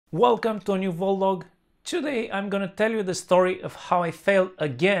Welcome to a new Voltlog. Today I'm gonna tell you the story of how I failed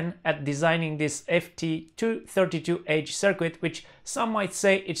again at designing this FT232H circuit, which some might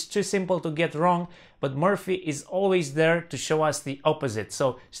say it's too simple to get wrong, but Murphy is always there to show us the opposite.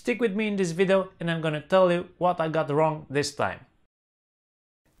 So stick with me in this video and I'm gonna tell you what I got wrong this time.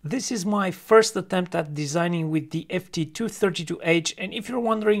 This is my first attempt at designing with the FT232H, and if you're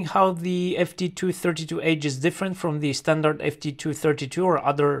wondering how the FT232H is different from the standard FT232 or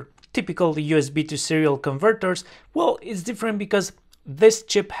other typical USB to serial converters, well, it's different because this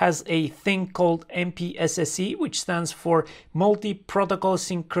chip has a thing called MPSSE, which stands for Multi-Protocol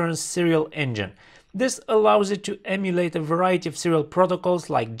Synchronous Serial Engine. This allows it to emulate a variety of serial protocols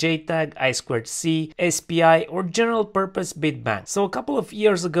like JTAG, I2C, SPI, or general purpose bit bank. So a couple of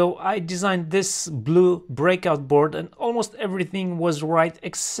years ago I designed this blue breakout board and almost everything was right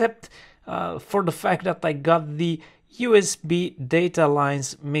except for the fact that I got the USB data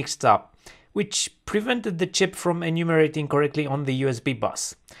lines mixed up, which prevented the chip from enumerating correctly on the USB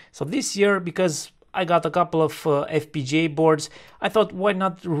bus. So this year, because I got a couple of FPGA boards, I thought why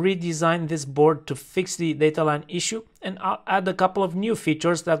not redesign this board to fix the data line issue and add a couple of new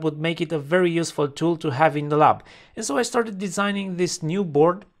features that would make it a very useful tool to have in the lab. And so I started designing this new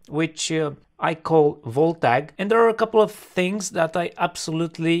board, which I call Voltlog, and there are a couple of things that I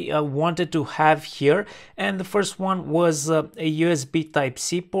absolutely wanted to have here, and the first one was a USB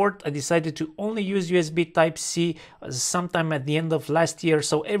Type-C port. I decided to only use USB Type-C sometime at the end of last year,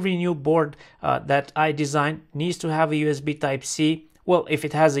 so every new board that I design needs to have a USB Type-C. Well, if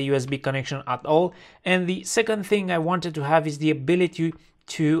it has a USB connection at all. And the second thing I wanted to have is the ability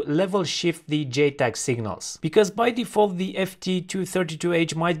to level shift the JTAG signals, because by default the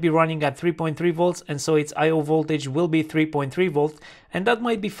FT232H might be running at 3.3 volts, and so its IO voltage will be 3.3 volts, and that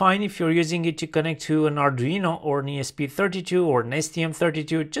might be fine if you're using it to connect to an Arduino or an ESP32 or an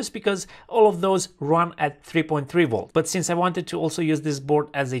STM32, just because all of those run at 3.3 volts. But since I wanted to also use this board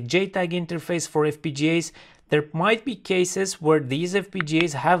as a JTAG interface for FPGAs, there might be cases where these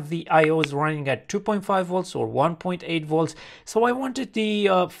FPGAs have the IOs running at 2.5 volts or 1.8 volts, so I wanted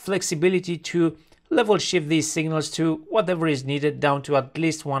the flexibility to level shift these signals to whatever is needed down to at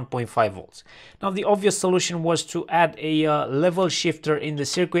least 1.5 volts. Now the obvious solution was to add a level shifter in the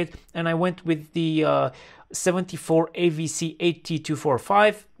circuit, and I went with the 74 AVC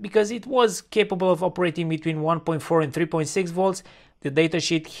 8T245 because it was capable of operating between 1.4 and 3.6 volts. The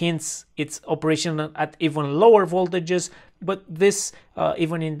datasheet hints it's operational at even lower voltages, but this,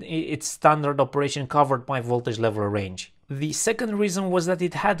 even in its standard operation, covered my voltage level range. The second reason was that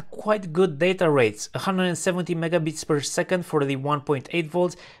it had quite good data rates, 170 megabits per second for the 1.8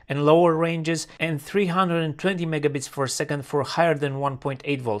 volts and lower ranges, and 320 megabits per second for higher than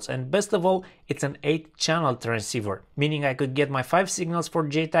 1.8 volts. And best of all, it's an 8-channel transceiver, meaning I could get my 5 signals for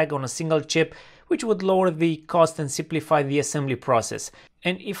JTAG on a single chip, which would lower the cost and simplify the assembly process.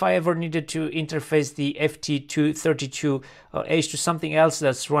 And if I ever needed to interface the FT232H to something else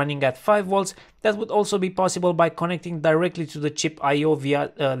that's running at 5 volts, that would also be possible by connecting directly to the chip IO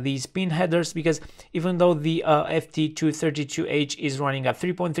via these pin headers, because even though the FT232H is running at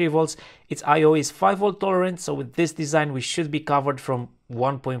 3.3 volts, its IO is 5 volt tolerant, so with this design we should be covered from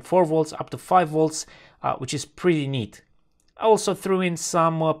 1.4 volts up to 5 volts, which is pretty neat. I also threw in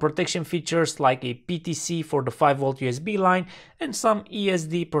some protection features like a PTC for the 5 volt USB line and some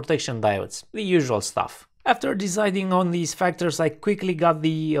ESD protection diodes, the usual stuff. After deciding on these factors, I quickly got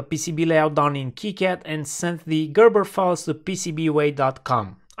the PCB layout down in KiCad and sent the Gerber files to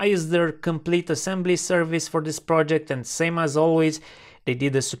PCBWay.com. I used their complete assembly service for this project, and same as always, they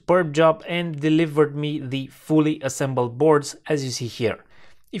did a superb job and delivered me the fully assembled boards as you see here.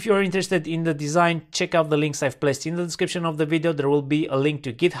 If you're interested in the design, check out the links I've placed in the description of the video. There will be a link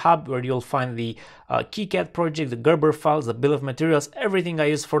to GitHub where you'll find the KiCad project, the Gerber files, the bill of materials, everything I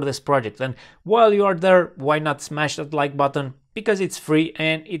use for this project. And while you are there, why not smash that like button, because it's free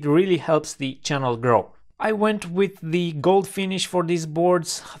and it really helps the channel grow. I went with the gold finish for these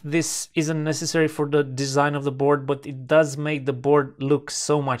boards. This isn't necessary for the design of the board, but it does make the board look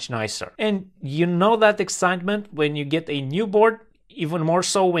so much nicer. And you know that excitement when you get a new board? Even more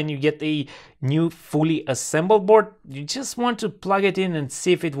so when you get a new fully assembled board. You just want to plug it in and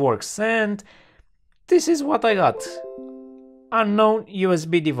see if it works, and this is what I got. Unknown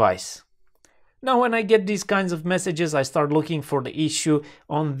USB device. Now when I get these kinds of messages, I start looking for the issue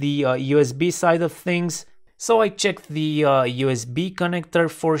on the USB side of things. So I checked the USB connector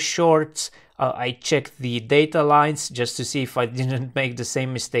for shorts. I checked the data lines just to see if I didn't make the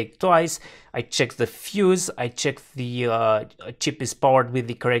same mistake twice. I checked the fuse, I checked the chip is powered with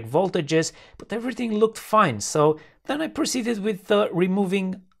the correct voltages, but everything looked fine. So then I proceeded with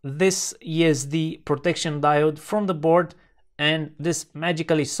removing this ESD protection diode from the board, and this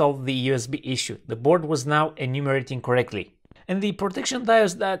magically solved the USB issue. The board was now enumerating correctly. And the protection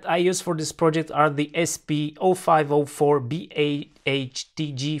diodes that I use for this project are the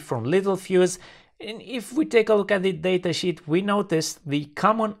SP0504BAHTG from Littelfuse. And if we take a look at the datasheet, we notice the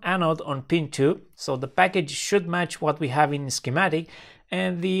common anode on pin 2, so the package should match what we have in schematic,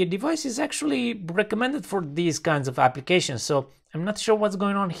 and the device is actually recommended for these kinds of applications. So I'm not sure what's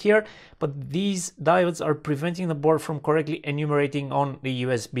going on here, but these diodes are preventing the board from correctly enumerating on the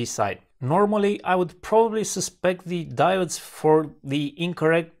USB side. Normally, I would probably suspect the diodes for the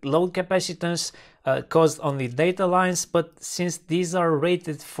incorrect load capacitance caused on the data lines, but since these are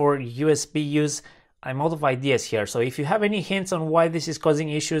rated for USB use, I'm out of ideas here. So if you have any hints on why this is causing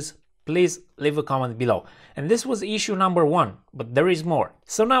issues, please leave a comment below. And this was issue number 1, but there is more.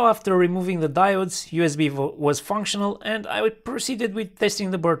 So now, after removing the diodes, USB was functional, and I proceeded with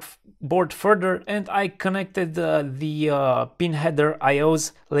testing the board further, and I connected the pin header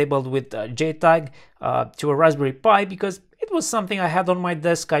IOs labeled with JTAG to a Raspberry Pi, because it was something I had on my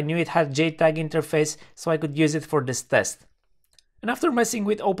desk. I knew it had JTAG interface, so I could use it for this test. And after messing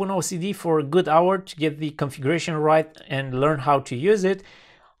with OpenOCD for a good hour to get the configuration right and learn how to use it,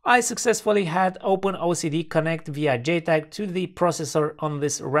 I successfully had OpenOCD connect via JTAG to the processor on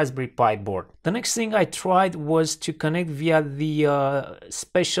this Raspberry Pi board. The next thing I tried was to connect via the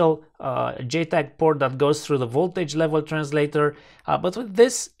special JTAG port that goes through the voltage level translator, but with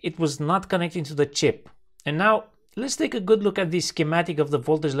this it was not connecting to the chip. And now let's take a good look at the schematic of the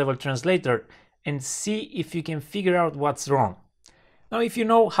voltage level translator and see if you can figure out what's wrong. Now, if you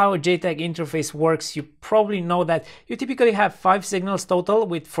know how a JTAG interface works, you probably know that you typically have 5 signals total,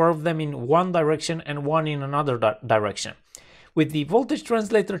 with 4 of them in one direction and 1 in another direction. With the voltage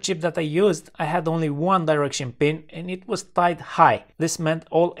translator chip that I used, I had only one direction pin and it was tied high. This meant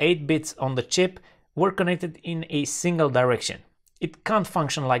all 8 bits on the chip were connected in a single direction. It can't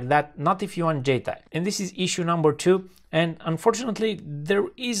function like that, not if you want JTAG. And this is issue number 2, and unfortunately there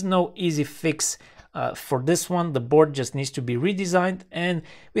is no easy fix. For this one, the board just needs to be redesigned, and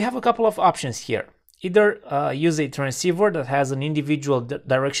we have a couple of options here. Either use a transceiver that has an individual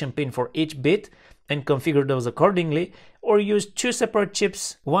direction pin for each bit and configure those accordingly, or use 2 separate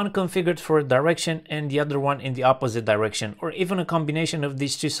chips, one configured for a direction and the other one in the opposite direction, or even a combination of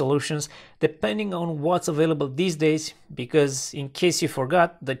these 2 solutions depending on what's available these days, because in case you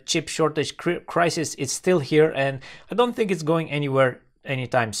forgot, the chip shortage crisis is still here and I don't think it's going anywhere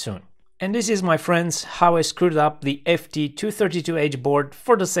anytime soon. And this is, my friends, how I screwed up the FT232H board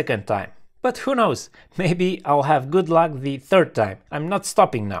for the 2nd time. But who knows, maybe I'll have good luck the 3rd time. I'm not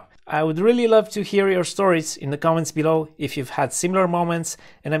stopping now. I would really love to hear your stories in the comments below if you've had similar moments,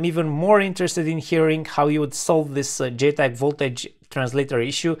 and I'm even more interested in hearing how you would solve this JTAG voltage translator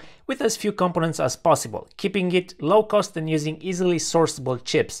issue with as few components as possible, keeping it low cost and using easily sourceable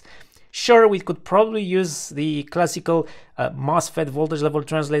chips. Sure, we could probably use the classical MOSFET voltage level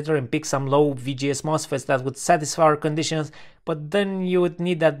translator and pick some low VGS MOSFETs that would satisfy our conditions, but then you would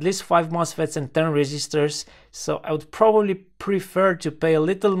need at least 5 MOSFETs and 10 resistors, so I would probably prefer to pay a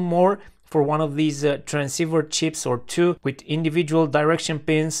little more for one of these transceiver chips or 2 with individual direction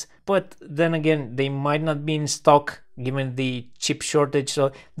pins, but then again they might not be in stock given the chip shortage,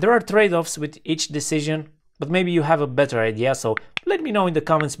 so there are trade-offs with each decision. But maybe you have a better idea, so let me know in the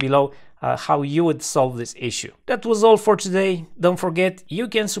comments below how you would solve this issue. That was all for today. Don't forget, you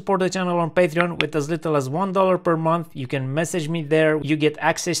can support the channel on Patreon with as little as $1 per month. You can message me there. You get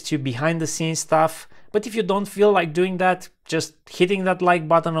access to behind the scenes stuff. But if you don't feel like doing that, just hitting that like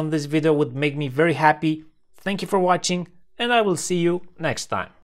button on this video would make me very happy. Thank you for watching, and I will see you next time.